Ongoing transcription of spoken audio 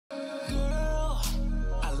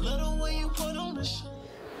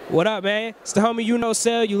What up, man? It's the homie You Know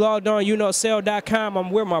Sell. You logged on YouKnowSell.com.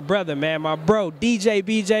 I'm with my brother, man. My bro, DJ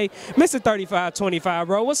BJ, Mr. 3525,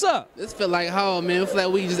 bro. What's up? This feel like home, man. It feel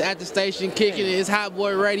like we just at the station kicking it. It's Hot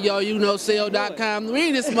Boy Radio, YouKnowSell.com. We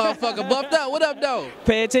in this motherfucker buffed up. What up, though?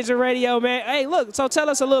 Pay attention radio, man. Hey, look, so tell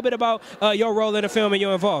us a little bit about your role in the film and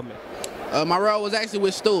your involvement. My role was actually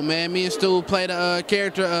with Stu, man. Me and Stu played a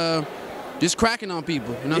character just cracking on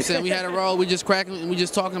people. You know what I'm saying? We had a role, we just cracking and we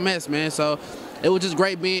just talking mess, man. So it was just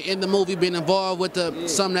great being in the movie, being involved with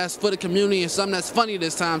something that's for the community and something that's funny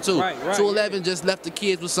this time too. Right, 211 just left the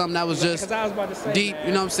kids with something that was just I was about to say, deep. Man.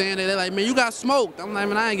 You know what I'm saying? They're like, man, you got smoked. I'm like,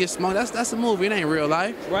 man, I ain't get smoked. That's a movie. It ain't real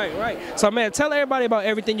life. Right. So, man, tell everybody about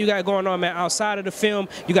everything you got going on, man. Outside of the film,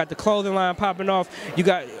 you got the clothing line popping off. You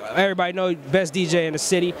got everybody know best DJ in the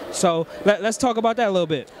city. So let's talk about that a little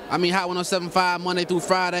bit. I mean, Hot 107.5 Monday through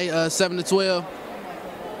Friday, 7 to 12.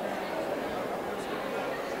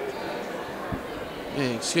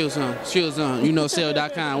 Hey, excuse me,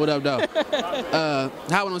 YouKnowSell.com. What up, though?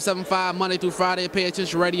 Hot 107.5 Monday through Friday. Pay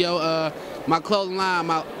attention radio. My clothing line,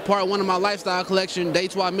 part one of my lifestyle collection,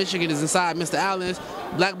 Detroit, Michigan, is inside Mr. Allen's.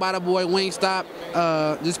 Black Bottle Boy,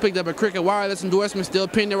 WingStop. Just picked up a Cricket wireless endorsement, still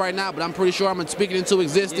pending right now, but I'm pretty sure I'm gonna speak it into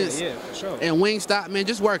existence. Yeah, for sure. And WingStop, man,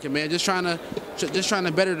 just working, man, just trying to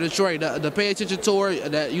better Detroit. The Pay Attention tour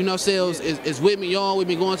that You Know Sales is with me on. We've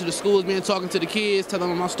been going to the schools, man, talking to the kids, telling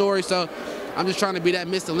them my story. So I'm just trying to be that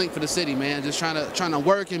Mr. Link for the city, man. Just trying to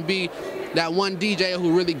work and be that one DJ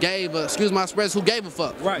who really gave excuse my express, who gave a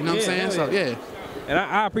fuck. Right. You know what I'm saying? So yeah. And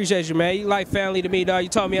I appreciate you, man. You like family to me, dog. You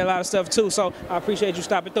taught me a lot of stuff, too, so I appreciate you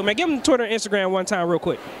stopping through. Man, give them Twitter and Instagram one time real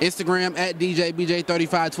quick. Instagram at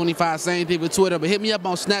DJBJ3525, same thing with Twitter, but hit me up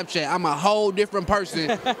on Snapchat. I'm a whole different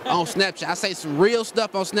person on Snapchat. I say some real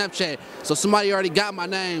stuff on Snapchat, so somebody already got my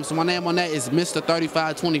name, so my name on that is Mr.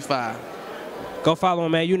 3525. Go follow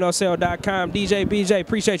him, man. YouKnowSell.com. DJ BJ,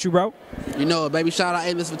 appreciate you, bro. You know it, baby. Shout out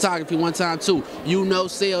A-List Photography one time, too.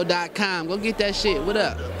 YouKnowSell.com. Go get that shit. What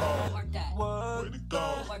up? Work that.